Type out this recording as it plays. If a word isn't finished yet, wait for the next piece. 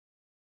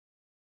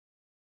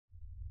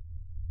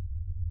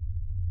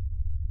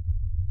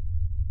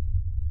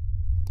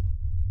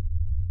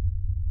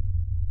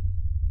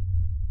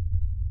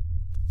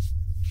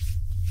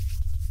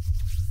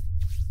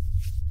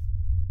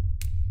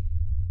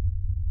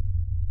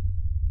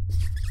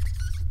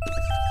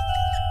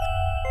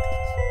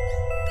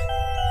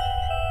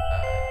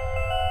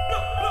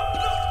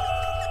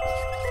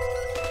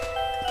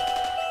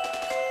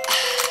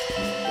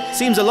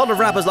Seems a lot of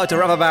rappers like to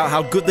rap about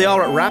how good they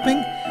are at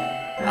rapping.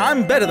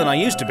 I'm better than I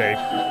used to be,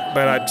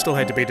 but I'd still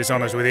hate to be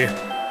dishonest with you.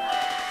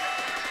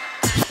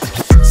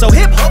 So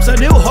hip-hop's a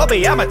new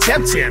hobby I'm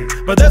attempting,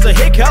 but there's a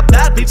hiccup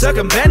that needs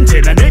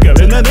circumventing. A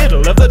niggle in the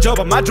middle of the job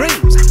of my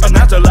dreams, and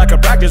that's a lack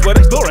of practice when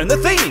exploring the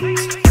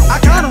themes. I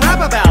can't rap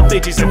about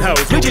bitches and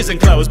hoes, witches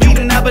and clothes,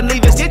 beating up and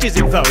leaving stitches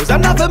in foes.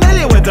 I'm not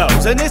familiar with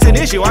those, and it's an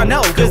issue I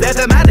know, cause they're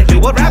thematically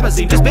what rappers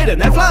seem to spit in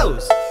their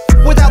flows.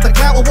 Without the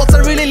clout, well, what's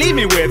that really leave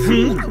me with?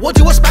 What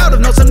do you spout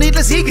of? Not some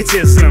needless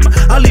egotism.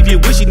 I'll leave you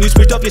wishing you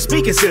switched off your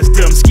speaker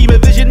system. Scheme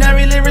of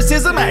visionary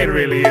lyricism, it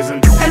really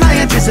isn't. And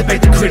I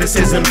anticipate the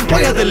criticism.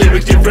 Why are the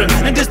lyrics different?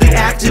 And does the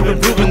act of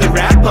improving the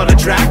rap on a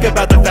track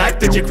about the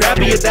fact that you're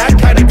crappy at that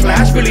kind of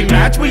clash really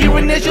match with your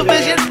initial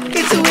vision?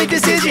 It's a weird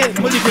decision.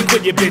 Well, you can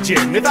quit your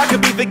bitching. If I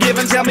could be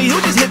forgiven, tell me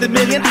who just hit the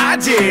million. I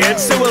did.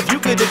 So if you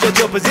could adjust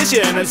your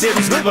position and sit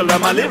and swivel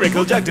on my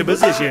lyrical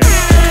juxtaposition.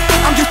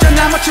 I'm just an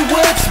amateur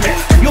wordsmith.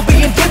 You'll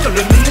be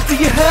indifferent after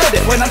you heard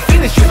it. When I'm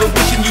finished, you'll be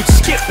wishing you'd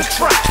skip the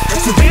track.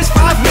 So here's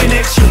 5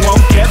 minutes you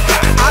won't get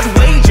back. I'd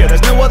wager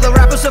there's no other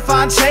rapper so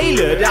fine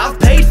tailored. I've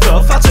paid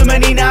for far too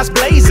many nice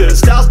blazers.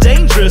 Style's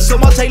dangerous, so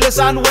my tailor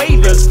sign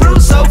waivers.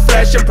 Fruit so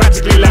fresh and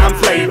practically lime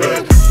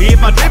flavored.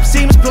 If my drip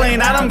seems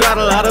plain, I don't got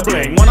a lot of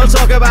bling. Wanna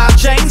talk about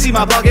chains, see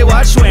my pocket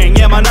watch swing.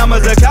 Yeah, my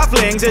numbers are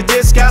cufflinks, it's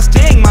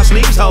disgusting. My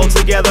sleeves hold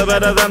together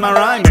better than my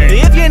rhyming.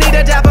 If you need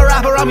a dapper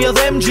rapper, I'm your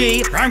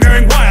MG. I'm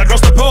going wild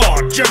across the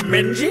board,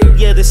 Jumanji.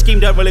 Yeah, this scheme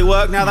don't really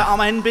work now that I'm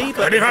NB,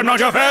 but And if I'm not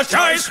your first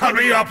choice, I'll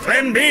be your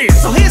plan B.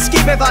 so here's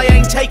skip if I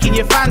ain't taking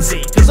your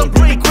fancy. Cause I'm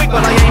pretty quick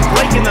but I ain't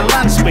breaking the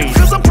land speed.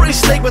 Cause I'm pretty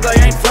slick but I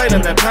ain't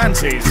flailing their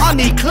panties. I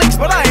need clicks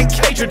but I ain't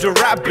catering to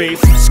rap beef.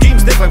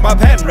 Schemes thick like my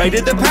pen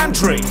raided the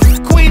pantry.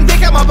 Queen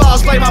pick up my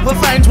bars, play my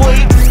profane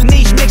tweet.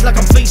 Niche mix like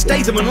I'm Fleet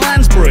Statham and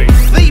Lansbury.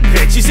 Feet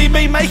pics, you see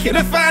me making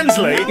a fans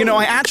league. You know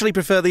I actually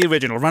prefer the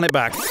original, run it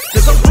back.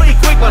 Cause I'm pretty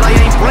quick but I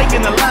ain't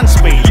breaking the land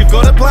speed. You've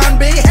got a plan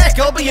B? Heck,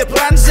 I'll be your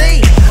plan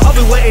Z. I'll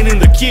be waiting in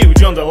the queue,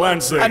 John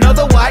Delancey.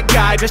 Another white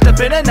guy dressed up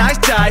in a nice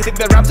tie. Think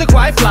the rams are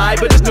quite fly,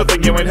 but there's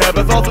nothing you ain't heard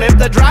before. Flip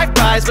the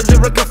drive-bys for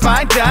lyrical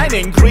fine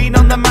dining. Green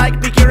on the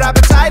mic, pique your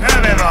appetite.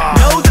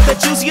 Know that the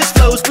juiciest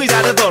flow squeeze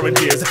out of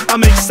oranges. I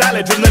make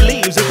salad from the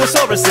leaves of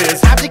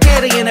thesauruses.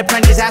 Abdicating an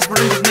apprentice,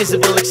 aspirant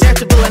admissible,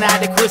 acceptable and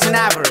adequate and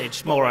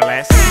average, more or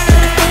less.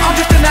 I'm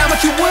just an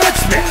amateur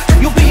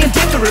wordsmith. You'll be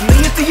indifferent me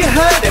if you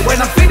heard it.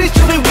 When I'm finished,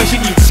 you'll be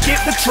wishing you'd skip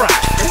the track.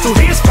 So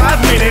here's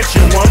 5 minutes,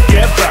 you won't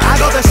get back. I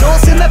got the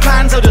sauce in the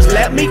pan, so just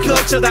let me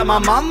cook, so that my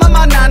mum and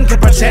my nan can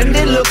pretend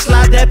it looks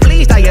like they're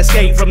pleased I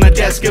escaped from the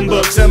desk and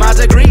books. And my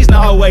degree's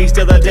not a waste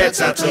of the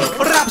debts I took.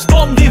 Rap's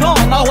bon vivant,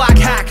 a whack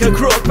hack, a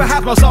crook.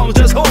 Perhaps my songs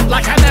just haunt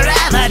like I never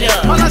ever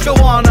done. My life go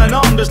on and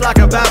on, just like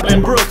a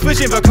babbling brook,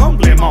 fishing for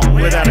compliment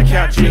without a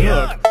catchy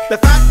hook. The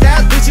fact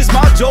that this is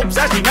my job's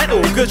actually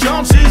mental, cause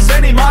chances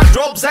any my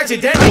drop's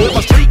accidental. With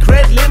my street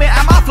cred limit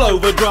and my flow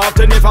overdraft,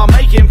 and if I'm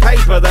making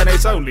paper then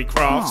it's only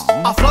crafts.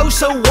 I flow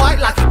so white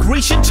like a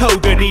Grecian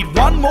toga. Need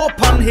one more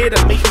pun here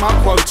to meet my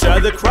quota.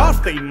 The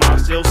craft theme might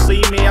still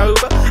see me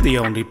over. The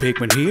only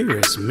pigment here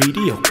is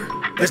mediocre.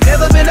 There's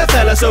never been a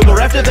fella sober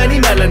after any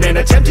melanin.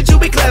 Attempting to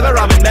be clever,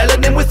 I'm in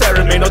melanin with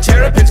theremin. Or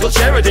terrapins, or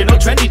Sheridan, or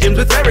trendy gyms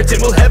with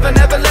ferritin. Will heaven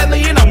ever let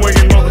me in? I'm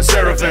winging more than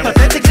seraphim.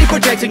 Pathetically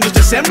projecting just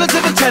a semblance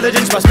of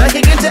intelligence by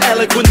smacking into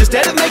eloquence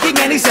instead of making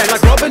any sense.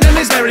 Like Robin and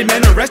his merry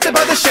men arrested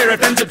by the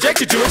sheriff, then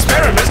subjected to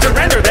experiments to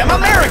render them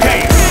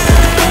Americans.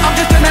 I'm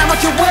just an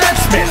amateur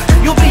wordsmith.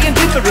 You'll be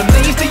indifferent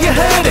me till you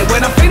heard it.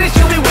 When I'm finished,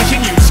 you'll be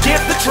wishing you'd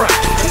skip the track.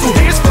 So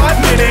here's 5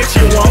 minutes,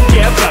 you won't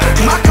get back.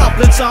 My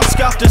couplets aren't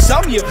scuffed as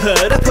some you've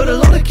heard. I put a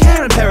lot of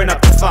care in pairing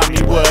up the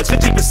funny words.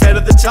 50%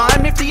 of the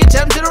time, if the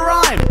attempt at a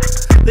rhyme.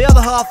 The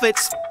other half,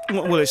 it's...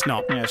 well, it's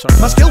not. Yeah, sorry.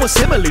 My skill with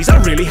similes I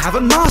really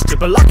haven't mastered,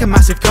 but like a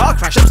massive car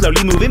crash, I'm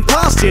slowly moving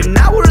past it.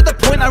 Now we're at the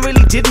point I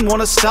really didn't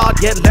want to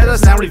start yet. Let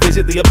us now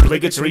revisit the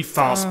obligatory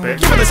fast bit.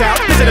 Give this out,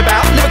 is it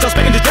about? Lyrics are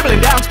spitting, just dribbling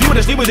down. Spewing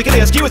and spewing,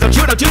 killing a skew as I'm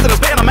chewing, I'm chewing, and I'm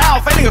spitting, I'm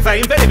out. Failing a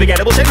fame, very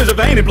forgettable. Shapers of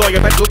vain, employing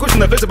a pencil,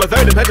 pushing the visible,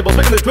 third impenetrable.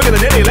 Spitting this quicker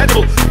than nearly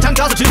illegible. Tongue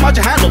tiles are too much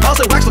to handle.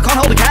 Also wax, can't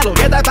hold a candle.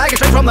 Get that bag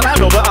straight from the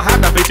landlord, but I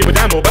have that feature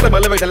with damble. Better my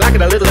lyrics are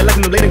lacking a little,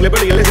 lessons of bleeding,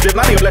 liberally elicited.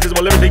 Plenty of letters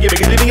more literally giving,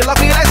 is leaving you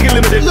lucky and actually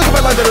limited. Look at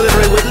my lines that are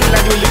literally with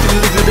language.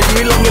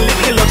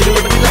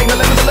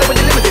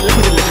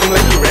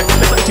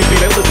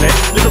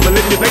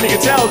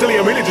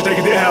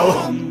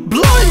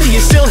 Blimey,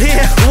 you're still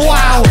here?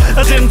 Wow,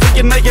 I didn't think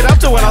you'd make it up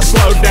to when I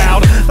slowed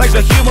down. Thanks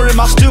for humor in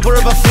my stupor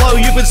of a flow.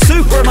 You've been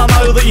super and I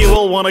know that you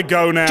all want to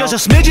go now. Just a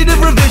smidgen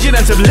of revision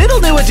and some little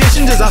new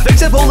additions as I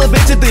fix up all the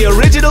bits that the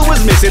original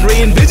was missing.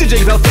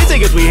 Re-envisaging felt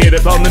fitting as we hit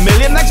upon the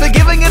million. Thanks for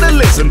giving it a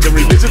listen to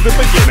revisit the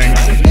beginning.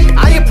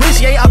 I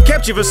appreciate I've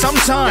kept you for some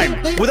time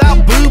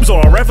without boobs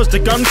or a reference to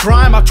gun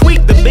crime. I've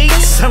tweaked the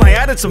beats and I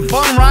added some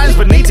fun rhymes,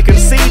 but need to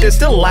concede it's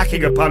still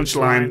lacking a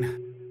punchline.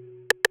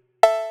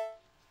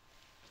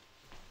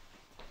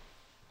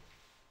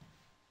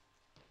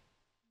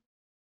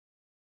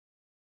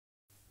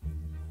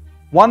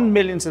 1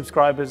 million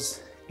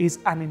subscribers is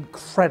an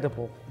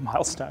incredible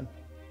milestone.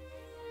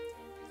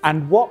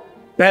 And what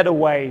better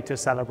way to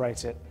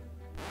celebrate it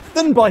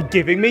than by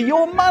giving me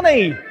your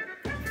money?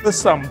 For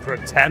some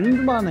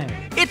pretend money.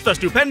 It's the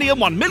Stupendium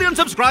 1 million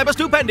subscriber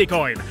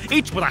Stupendicoin.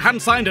 Each with a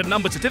hand-signed and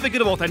numbered certificate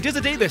of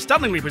authenticity, this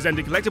stunningly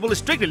presented collectible is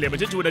strictly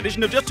limited to an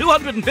edition of just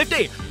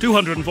 250.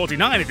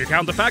 249 if you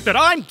count the fact that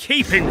I'm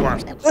keeping one.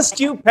 The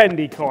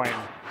Stupendicoin.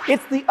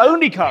 It's the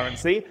only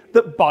currency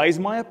that buys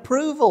my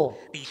approval.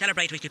 The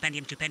celebratory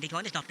Stupendium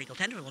Stupendicoin is not legal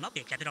tender and will not be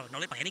accepted or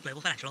acknowledged by any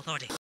global financial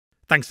authority.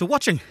 Thanks for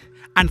watching,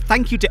 and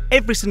thank you to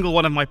every single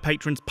one of my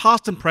patrons,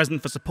 past and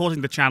present, for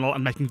supporting the channel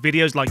and making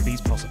videos like these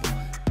possible.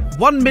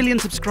 1 million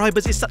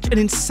subscribers is such an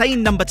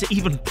insane number to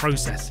even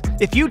process.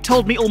 If you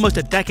told me almost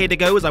a decade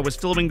ago, as I was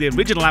filming the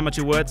original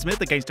Amateur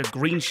Wordsmith against a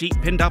green sheet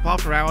pinned up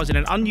after hours in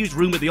an unused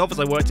room at the office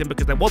I worked in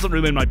because there wasn't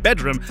room in my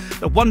bedroom,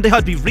 that one day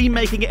I'd be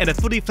remaking it in a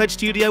fully fledged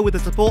studio with the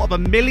support of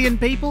 1 million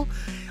people,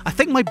 I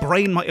think my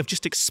brain might have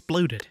just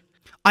exploded.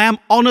 I am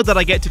honoured that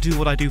I get to do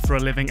what I do for a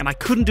living, and I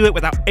couldn't do it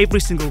without every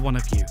single one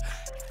of you.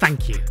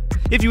 Thank you.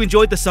 If you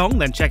enjoyed the song,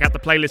 then check out the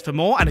playlist for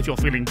more, and if you're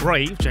feeling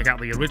brave, check out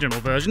the original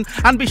version,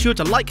 and be sure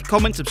to like,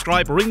 comment,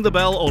 subscribe, ring the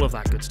bell, all of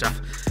that good stuff.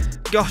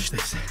 Gosh,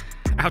 this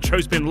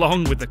outro's been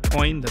long with the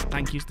coin, the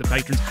thank yous, the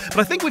patrons, but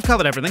I think we've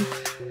covered everything.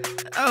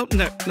 Oh,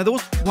 no, there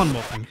was one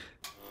more thing.